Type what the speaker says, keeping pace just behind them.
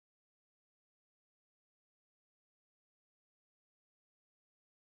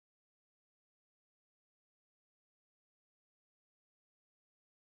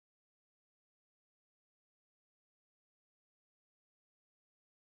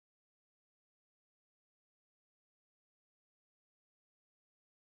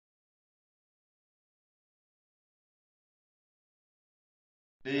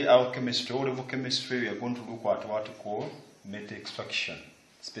Today, our chemistry, O-level chemistry, we are going to look at what we call metal extraction.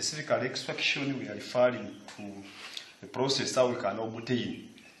 Specifically, extraction, we are referring to the process how we can obtain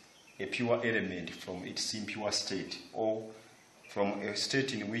a pure element from its impure state or from a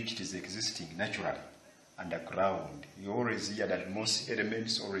state in which it is existing naturally underground. You always hear that most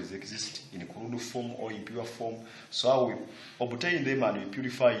elements always exist in crude form or in pure form. So how we obtain them and we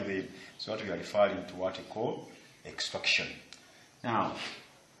purify them. So what we are referring to what we call extraction. Now,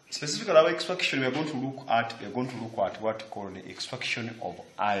 specifically our extraction, we are going to look at what we call the extraction of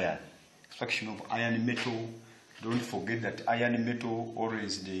iron. Extraction of iron metal. Don't forget that iron metal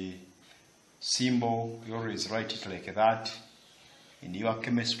always the symbol, you always write it like that. In your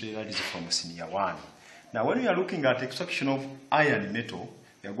chemistry, that is from senior 1. Now, when we are looking at extraction of iron metal,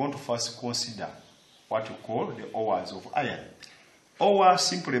 we are going to first consider what we call the ores of iron. Ore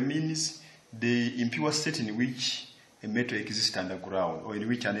simply means the impure state in which a metal exists underground, or in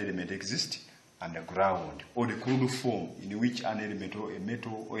which an element exists underground, or the crude form in which an element or a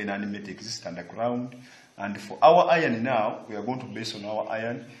metal or an animate exists underground. And for our iron now, we are going to base on our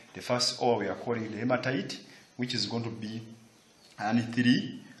iron. The first ore we are calling the hematite, which is going to be iron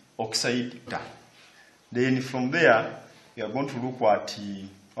 3 oxide. Then from there, we are going to look at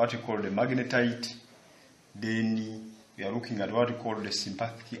what we call the magnetite. Then we are looking at what we call the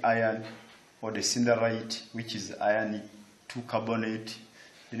sympathetic iron, or the cinderite, which is iron 2 carbonate.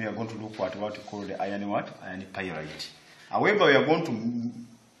 Then we are going to look at what we call the iron Iron pyrite. However, we are going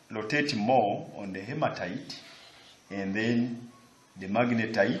to rotate more on the hematite and then the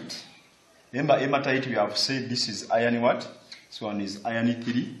magnetite. Remember, hematite, we have said this is iron what? This one is iron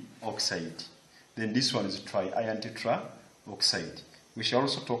 3 oxide. Then this one is iron tetraoxide. We shall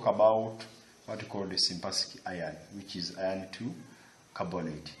also talk about what we call the sympathetic iron, which is iron 2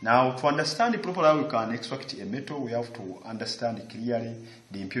 carbonate. Now, to understand properly how we can extract a metal, we have to understand clearly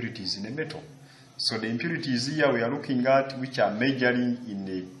the impurities in a metal. So the impurities here we are looking at, which are majoring in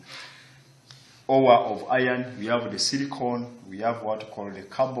the ore of iron, we have the silicon, we have what we call the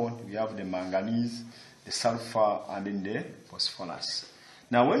carbon, we have the manganese, the sulfur, and then the phosphorus.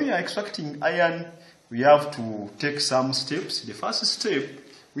 Now, when we are extracting iron, we have to take some steps. The first step,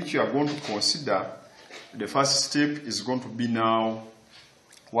 which you are going to consider, the first step is going to be now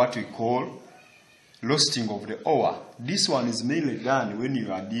what we call roasting of the ore. This one is mainly done when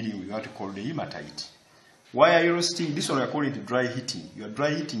you are dealing with what we call the hematite. Why are you roasting? This one we are calling it dry heating. You are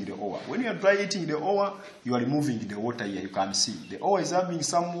dry heating the ore. When you are dry heating the ore, you are removing the water here. You can see the ore is having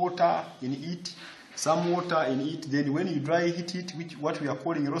some water in it. Then when you dry heat it, what we are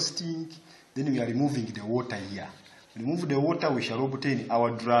calling roasting, then we are removing the water here. Remove the water, we shall obtain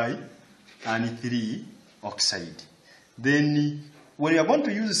our dry iron 3 oxide. Then when we are going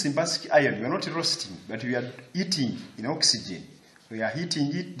to use sympathetic iron, we are not roasting, but we are heating in oxygen. We are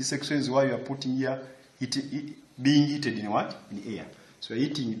heating it. This expression is why we are putting here being heated in what? In air. So we are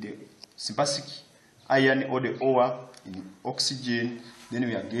heating the sympathetic iron or the ore in oxygen. Then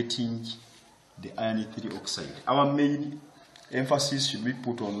we are getting the iron 3 oxide. Our main emphasis should be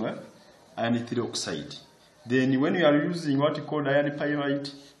put on iron 3 oxide. Then when we are using what we call iron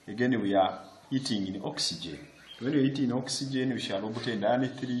pyrite, again we are heating in oxygen. When we heat in oxygen, we shall obtain the iron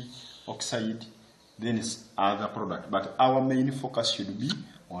 3 oxide, then it's other product. But our main focus should be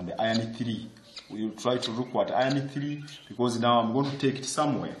on the iron 3. We will try to look at iron 3 because now I'm going to take it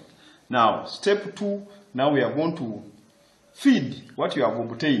somewhere. Now, step 2, now we are going to feed what you have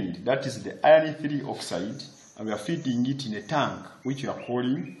obtained, that is the iron 3 oxide, and we are feeding it in a tank, which we are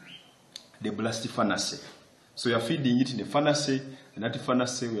calling the blast furnace. So we are feeding it in a furnace, and that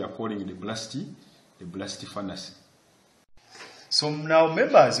furnace we are calling the blast furnace. So now,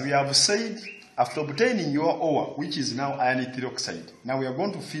 members, we have said after obtaining your ore, which is now iron 3 oxide, now we are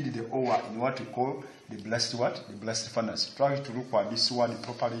going to feed the ore in what we call the blast furnace. Try to look at this one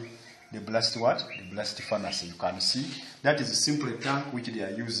properly. The blast furnace. You can see that is a simple tank which they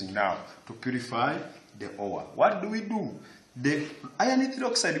are using now to purify the ore. What do? The iron 3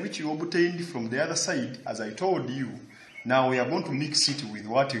 oxide which you obtained from the other side, as I told you, now we are going to mix it with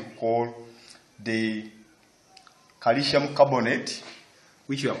what we call the calcium carbonate,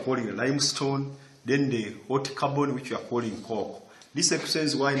 which we are calling limestone, then the hot carbon, which we are calling coke. This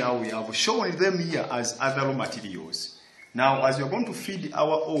explains why now we have shown them here as other raw materials. Now, as we are going to feed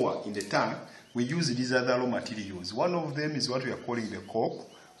our ore in the tank, we use these other raw materials. One of them is what we are calling the coke,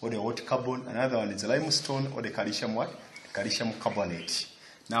 or the hot carbon. Another one is the limestone, or the calcium what? Calcium carbonate.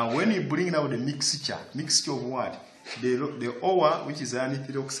 Now, when you bring now the mixture of what? The ore, which is iron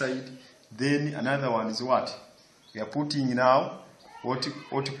 3 oxide. Then another one is what? We are putting now hot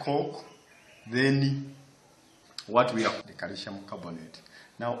coke. Then what we have, the calcium carbonate.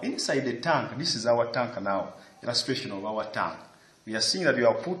 Now inside the tank, this is our tank now, illustration of our tank. We are seeing that we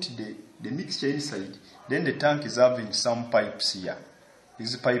have put the mixture inside, then the tank is having some pipes here.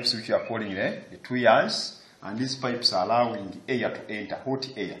 These pipes which we are calling the tuyers, and these pipes are allowing air to enter, hot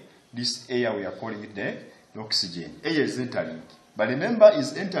air. This air we are calling it the oxygen. Air is entering. But remember,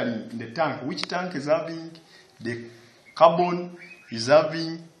 is entering in the tank. Which tank is having the carbon, is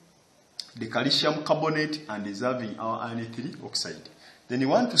having the calcium carbonate, and is having our iron 3 oxide. Then you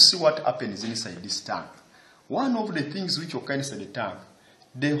want to see what happens inside this tank. One of the things which occur inside the tank,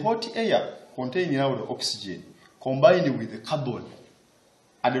 the hot air containing now the oxygen combined with the carbon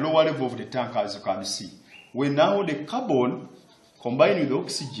at the lower level of the tank, as you can see. When now the carbon combined with the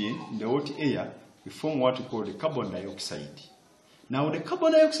oxygen in the hot air, we form what we call the carbon dioxide. Now the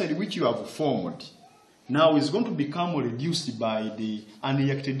carbon dioxide which you have formed now is going to become reduced by the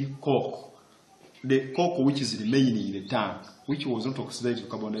unreacted coke. The coke which is remaining in the tank, which was not oxidized to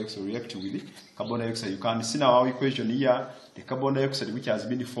carbon dioxide, react with the carbon dioxide. You can see now our equation here, the carbon dioxide which has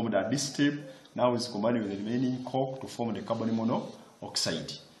been formed at this step, now is combined with the remaining coke to form the carbon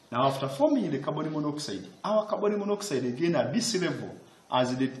monoxide. Now after forming the carbon monoxide, our carbon monoxide again at this level,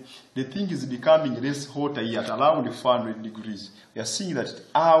 as the thing is becoming less hotter here at around 400 degrees, we are seeing that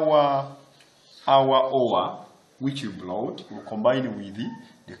our ore which we brought will combine with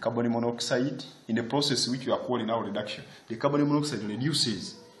the carbon monoxide in the process which we are calling our reduction. The carbon monoxide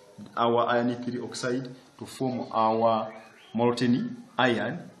reduces our iron 3 oxide to form our molten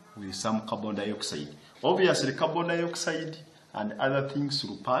iron with some carbon dioxide. Obviously, the carbon dioxide and other things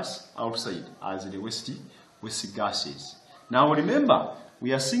will pass outside as the waste gases. Now remember,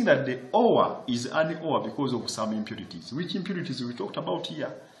 we are seeing that the ore is an ore because of some impurities. Which impurities we talked about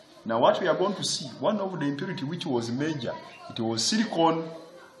here? Now what we are going to see, one of the impurities which was major, it was silicon.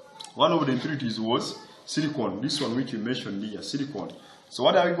 One of the impurities was silicon. This one which we mentioned here, silicon. So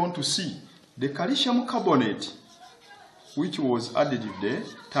what are we going to see? The calcium carbonate which was added in the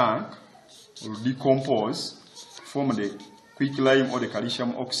tank will decompose, form the quicklime or the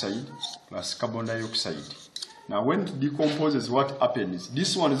calcium oxide plus carbon dioxide. Now when it decomposes, what happens?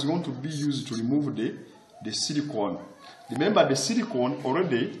 This one is going to be used to remove the silicon. Remember, the silicon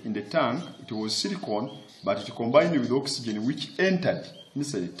already in the tank, it was silicon, but it combined with oxygen which entered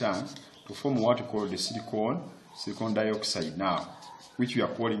inside the tank to form what we call the silicon dioxide now, which we are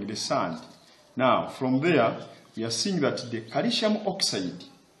calling the sand. Now from there, we are seeing that the calcium oxide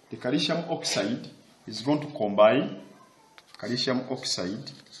is going to combine,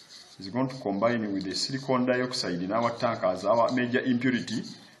 with the silicon dioxide in our tank as our major impurity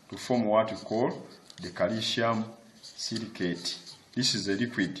to form what we call the calcium silicate. This is the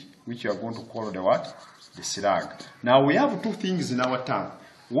liquid which we are going to call the what? The slag. Now we have two things in our tank.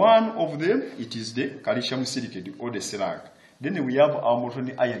 One of them, it is the calcium silicate or the slag. Then we have our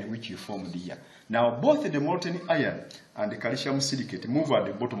molten iron which we formed here. Now both the molten iron and the calcium silicate move at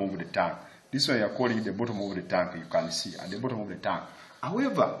the bottom of the tank. This one you are calling the bottom of the tank, you can see at the bottom of the tank.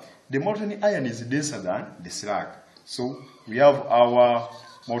 However, the molten iron is denser than the slag. So we have our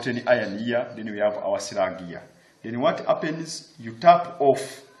molten iron here, then we have our slag here. Then what happens, you tap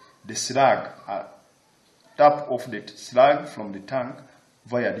off the slag, from the tank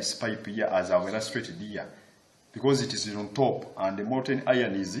via this pipe here as I've illustrated here. Because it is on top and the molten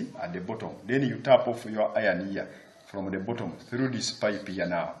iron is at the bottom. Then you tap off your iron here from the bottom through this pipe here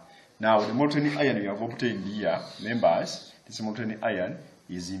now. Now the molten iron you have obtained here, members, this molten iron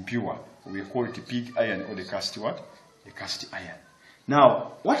is impure. We call it pig iron or the cast what? The cast iron.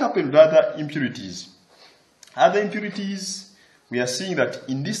 Now, what happened with other impurities? Other impurities, we are seeing that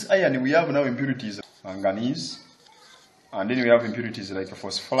in this iron we have now impurities manganese, and then we have impurities like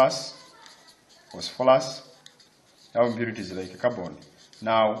phosphorus, we have impurities like carbon.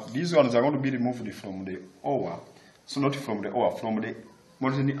 Now, these ones are going to be removed from the ore, so not from the ore, from the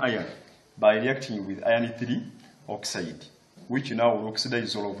molten iron by reacting with iron 3 oxide, which now will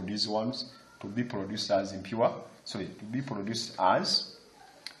oxidize all of these ones to be produced as to be produced as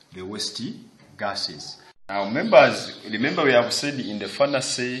the waste gases. Now members, remember we have said in the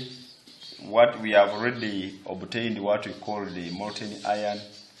furnace what we have already obtained what we call the molten iron,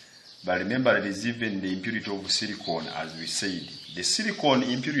 but remember there is even the impurity of silicon, as we said. The silicon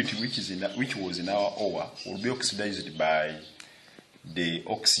impurity which was in our ore will be oxidized by the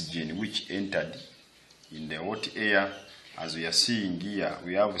oxygen which entered in the hot air. As we are seeing here,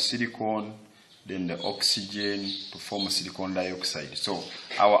 we have silicon, then the oxygen to form silicon dioxide. So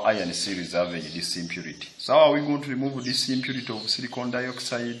our iron still is having this impurity. So how are we going to remove this impurity of silicon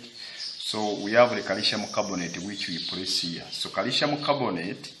dioxide? So we have the calcium carbonate which we place here. So calcium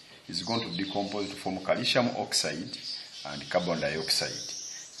carbonate is going to decompose to form calcium oxide and carbon dioxide.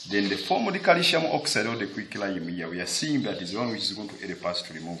 Then the formed calcium oxide or the quick lime here, we are seeing that is the one which is going to help us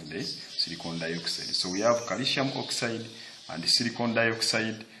to remove the silicon dioxide. So we have calcium oxide and the silicon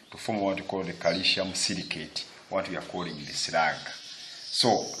dioxide to form what we call the calcium silicate, what we are calling the slag.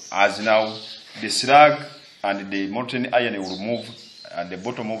 So as now the slag and the molten iron will move at the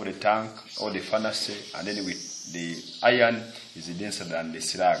bottom of the tank or the furnace, and then with the iron is denser than the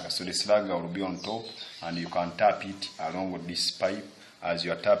slag. So the slag will be on top, and you can tap it along with this pipe as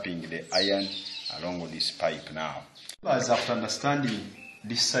you are tapping the iron along with this pipe now. As after understanding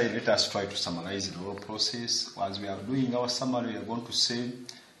this side, let us try to summarize the whole process. As we are doing our summary, we are going to say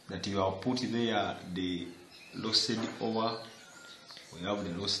that you have put there the roasted ore. We have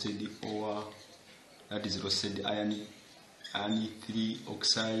the roasted ore, that is roasted iron 3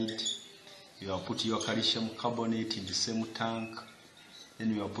 oxide. You have put your calcium carbonate in the same tank.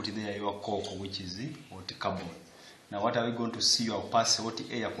 Then you have put there your coke, which is the hot carbon. Now what are we going to see? You have passed hot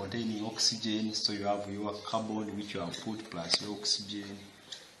air containing oxygen. So you have your carbon which you have put plus your oxygen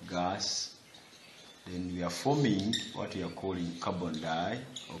gas. Then we are forming what we are calling carbon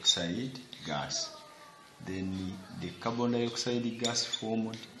dioxide gas. Then the carbon dioxide gas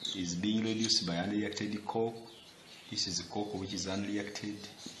formed is being reduced by unreacted coke. This is the coke which is unreacted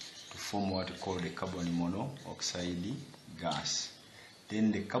to form what we call the carbon monoxide gas.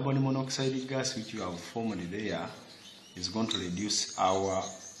 Then the carbon monoxide gas which you have formed there is going to reduce our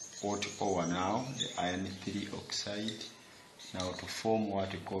hot ore now, the iron 3 oxide, now to form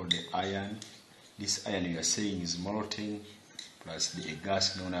what we call the iron. This iron we are saying is molten plus the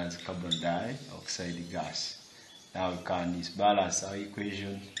gas known as carbon dioxide gas. Now we can balance our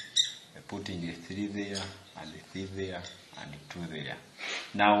equation by putting the 3 there and the 3 there and the 2 there.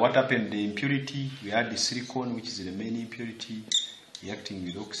 Now what happened? The impurity, we had the silicon which is the main impurity reacting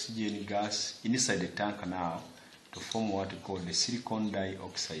with oxygen gas inside the tank now to form what we call the silicon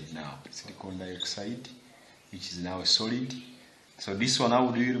dioxide now. Silicon dioxide, which is now a solid. So this one,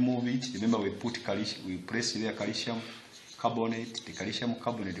 how do you remove it? Remember we put calcium, we place there calcium carbonate. The calcium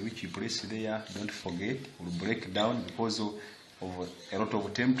carbonate which you place there, don't forget, will break down because of a lot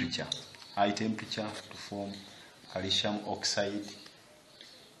of temperature, high temperature, to form calcium oxide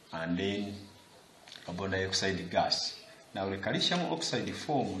and then carbon dioxide gas. Now the calcium oxide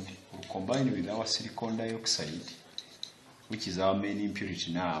formed will combine with our silicon dioxide, which is our main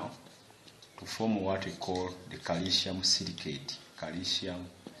impurity now, to form what we call the calcium silicate. Calcium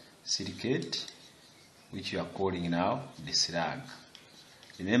silicate, which we are calling now the slag.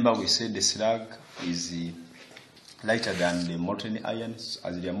 Remember we said the slag is lighter than the molten iron.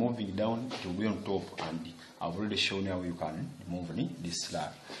 As they are moving down, it will be on top, and I've already shown how you can remove the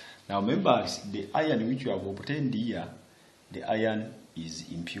slag. Now remember, the iron which you have obtained here, the iron is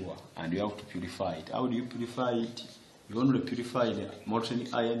impure and you have to purify it. How do you purify it? You only purify the molten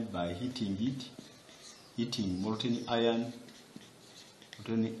iron by heating it. Heating molten iron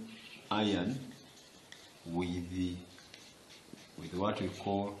with what we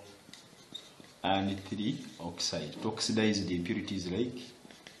call iron 3 oxide. To oxidize the impurities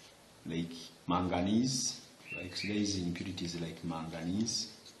like manganese, oxidize the impurities like manganese,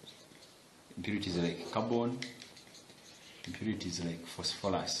 impurities like carbon, impurities like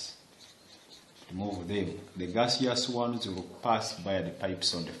phosphorus. Remove them. The gaseous ones will pass by the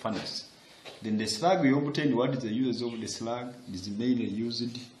pipes on the furnace. Then the slag we obtained, what is the use of the slag? It is mainly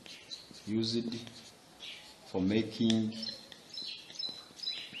used for making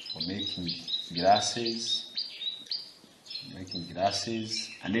glasses,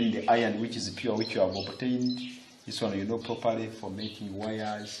 and then the iron which is pure, which you have obtained, this one you know properly, for making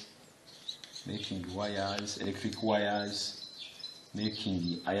wires, electric wires, making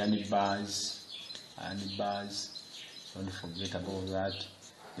the iron bars, don't forget about that,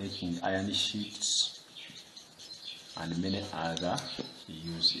 making iron sheets, and many other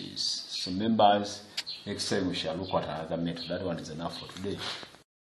uses. So members, next time we shall look at another method. That one is enough for today.